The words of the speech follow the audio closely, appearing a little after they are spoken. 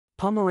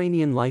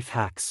Pomeranian life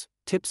hacks,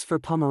 tips for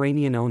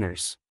Pomeranian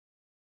owners.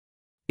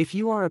 If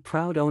you are a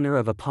proud owner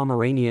of a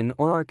Pomeranian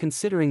or are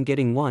considering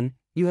getting one,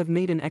 you have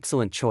made an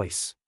excellent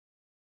choice.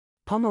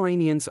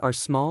 Pomeranians are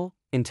small,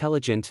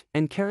 intelligent,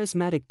 and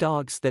charismatic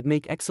dogs that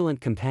make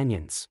excellent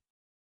companions.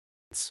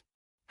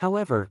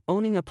 However,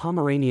 owning a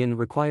Pomeranian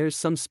requires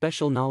some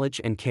special knowledge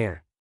and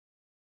care.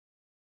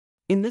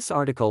 In this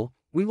article,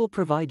 we will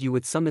provide you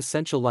with some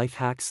essential life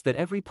hacks that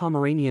every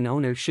Pomeranian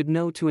owner should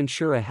know to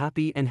ensure a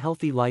happy and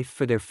healthy life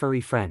for their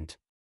furry friend.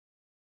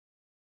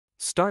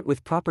 Start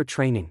with proper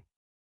training.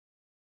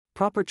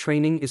 Proper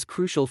training is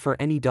crucial for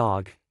any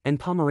dog, and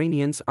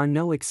Pomeranians are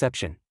no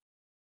exception.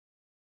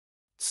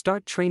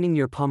 Start training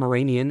your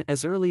Pomeranian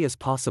as early as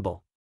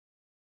possible.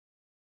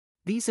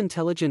 These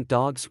intelligent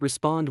dogs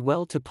respond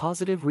well to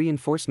positive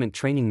reinforcement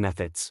training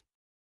methods.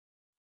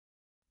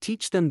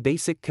 Teach them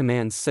basic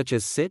commands such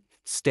as sit,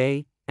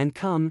 stay, and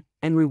come,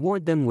 and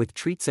reward them with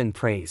treats and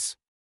praise.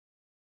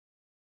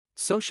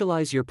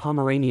 Socialize your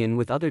Pomeranian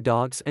with other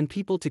dogs and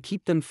people to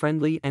keep them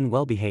friendly and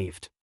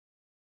well-behaved.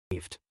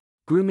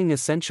 Grooming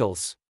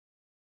essentials.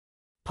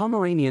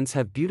 Pomeranians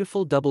have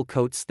beautiful double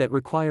coats that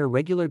require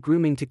regular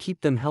grooming to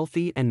keep them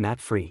healthy and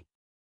mat-free.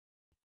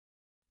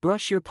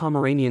 Brush your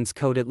Pomeranian's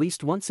coat at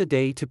least once a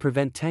day to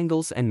prevent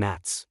tangles and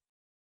mats.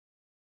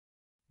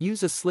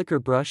 Use a slicker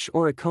brush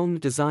or a comb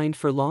designed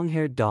for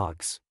long-haired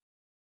dogs.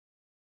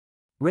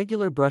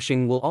 Regular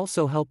brushing will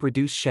also help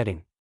reduce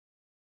shedding.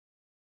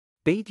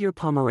 Bathe your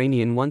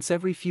Pomeranian once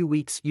every few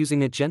weeks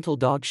using a gentle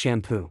dog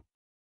shampoo.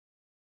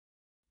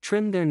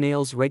 Trim their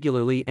nails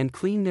regularly and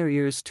clean their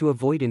ears to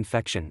avoid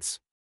infections.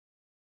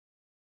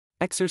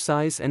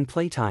 Exercise and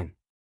playtime.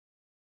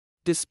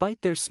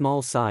 Despite their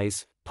small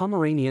size,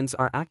 Pomeranians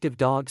are active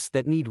dogs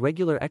that need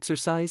regular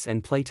exercise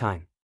and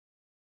playtime.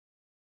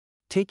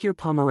 Take your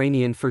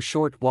Pomeranian for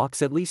short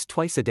walks at least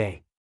twice a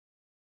day.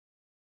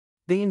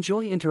 They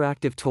enjoy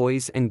interactive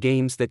toys and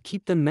games that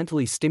keep them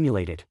mentally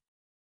stimulated.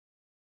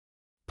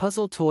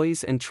 Puzzle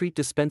toys and treat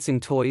dispensing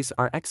toys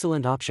are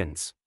excellent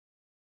options.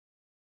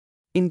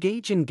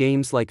 Engage in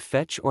games like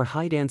fetch or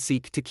hide and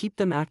seek to keep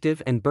them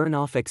active and burn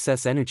off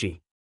excess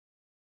energy.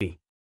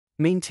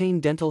 Maintain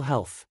dental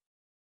health.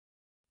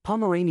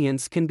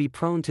 Pomeranians can be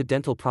prone to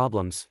dental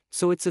problems,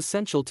 so it's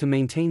essential to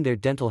maintain their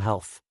dental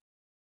health.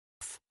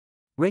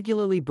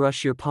 Regularly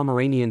brush your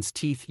Pomeranian's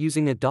teeth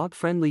using a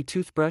dog-friendly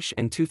toothbrush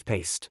and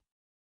toothpaste.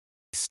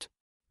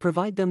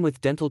 Provide them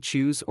with dental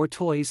chews or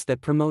toys that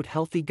promote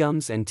healthy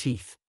gums and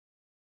teeth.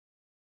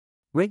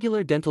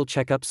 Regular dental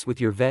checkups with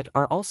your vet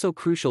are also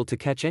crucial to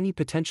catch any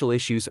potential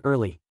issues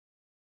early.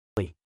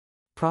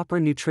 Proper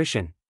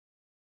nutrition.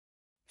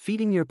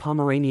 Feeding your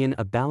Pomeranian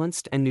a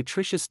balanced and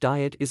nutritious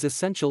diet is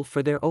essential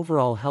for their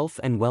overall health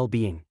and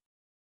well-being.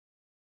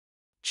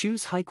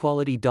 Choose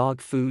high-quality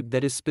dog food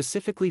that is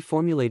specifically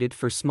formulated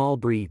for small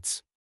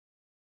breeds.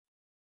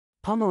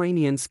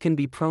 Pomeranians can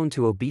be prone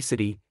to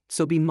obesity,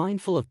 so be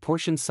mindful of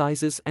portion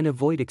sizes and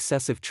avoid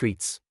excessive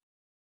treats.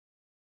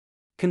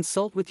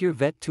 Consult with your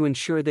vet to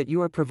ensure that you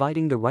are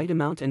providing the right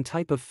amount and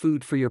type of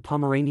food for your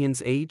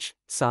Pomeranian's age,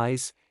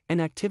 size,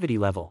 and activity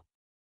level.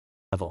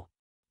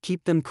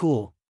 Keep them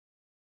cool.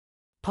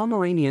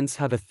 Pomeranians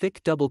have a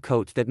thick double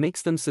coat that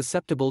makes them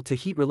susceptible to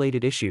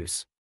heat-related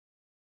issues.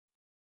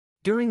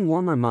 During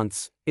warmer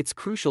months, it's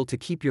crucial to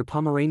keep your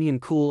Pomeranian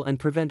cool and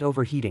prevent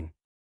overheating.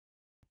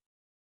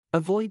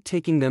 Avoid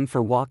taking them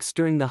for walks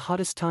during the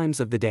hottest times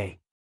of the day.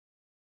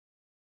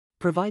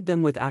 Provide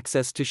them with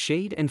access to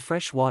shade and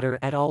fresh water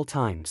at all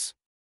times.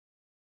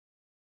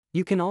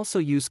 You can also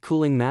use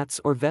cooling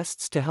mats or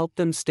vests to help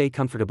them stay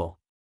comfortable.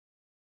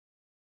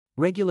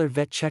 Regular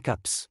vet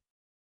checkups.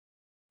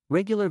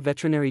 Regular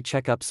veterinary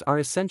checkups are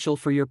essential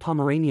for your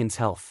Pomeranian's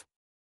health.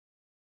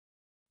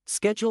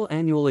 Schedule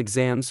annual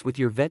exams with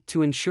your vet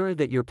to ensure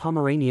that your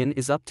Pomeranian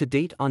is up to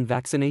date on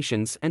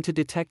vaccinations and to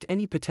detect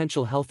any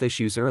potential health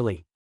issues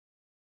early.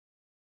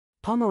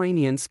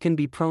 Pomeranians can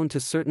be prone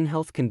to certain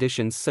health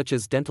conditions such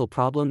as dental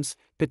problems,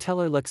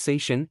 patellar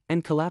luxation,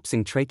 and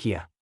collapsing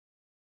trachea.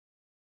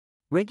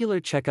 Regular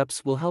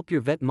checkups will help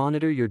your vet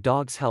monitor your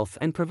dog's health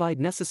and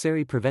provide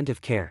necessary preventive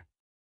care.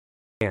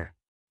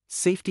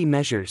 Safety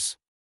measures.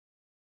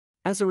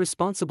 As a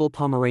responsible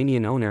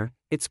Pomeranian owner,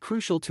 it's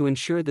crucial to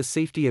ensure the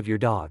safety of your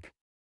dog.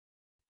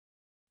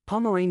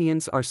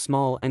 Pomeranians are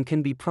small and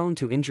can be prone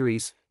to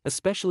injuries,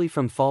 especially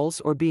from falls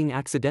or being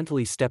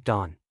accidentally stepped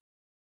on.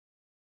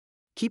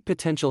 Keep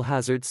potential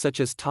hazards such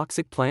as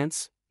toxic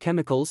plants,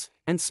 chemicals,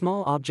 and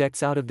small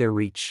objects out of their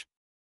reach.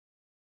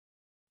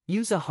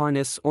 Use a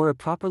harness or a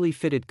properly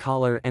fitted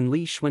collar and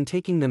leash when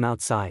taking them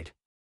outside.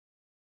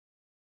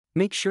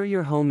 Make sure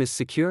your home is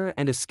secure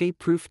and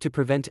escape-proof to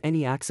prevent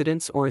any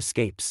accidents or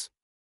escapes.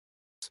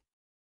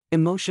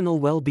 Emotional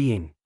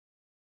well-being.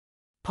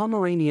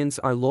 Pomeranians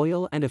are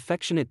loyal and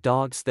affectionate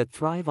dogs that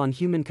thrive on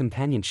human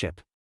companionship.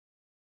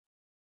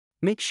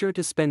 Make sure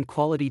to spend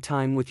quality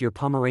time with your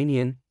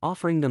Pomeranian,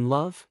 offering them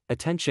love,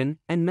 attention,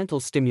 and mental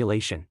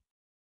stimulation.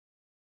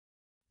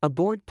 A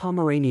bored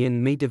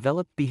Pomeranian may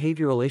develop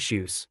behavioral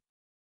issues.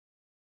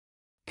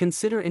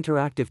 Consider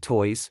interactive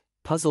toys,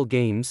 puzzle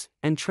games,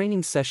 and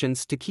training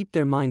sessions to keep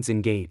their minds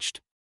engaged.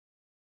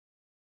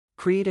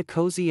 Create a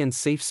cozy and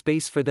safe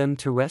space for them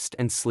to rest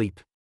and sleep.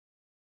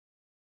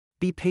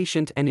 Be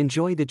patient and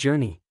enjoy the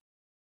journey.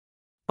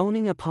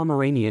 Owning a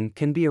Pomeranian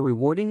can be a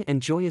rewarding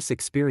and joyous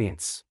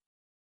experience.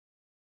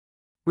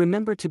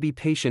 Remember to be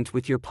patient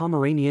with your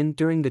Pomeranian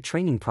during the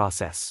training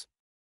process.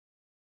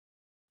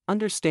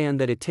 Understand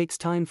that it takes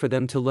time for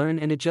them to learn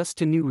and adjust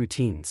to new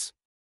routines.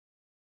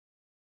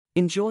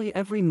 Enjoy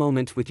every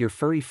moment with your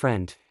furry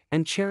friend,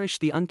 and cherish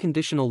the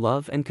unconditional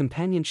love and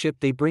companionship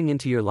they bring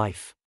into your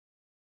life.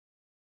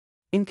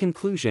 In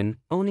conclusion,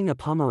 owning a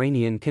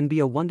Pomeranian can be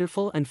a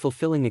wonderful and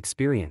fulfilling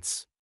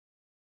experience.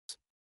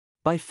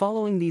 By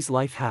following these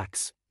life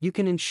hacks, you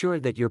can ensure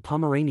that your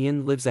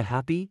Pomeranian lives a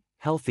happy,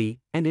 healthy,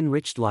 and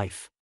enriched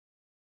life.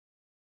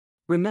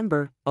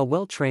 Remember, a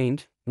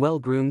well-trained,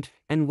 well-groomed,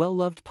 and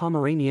well-loved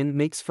Pomeranian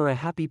makes for a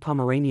happy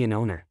Pomeranian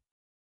owner.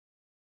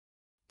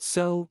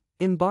 So,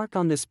 embark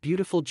on this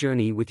beautiful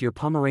journey with your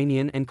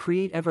Pomeranian and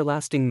create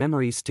everlasting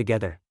memories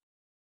together.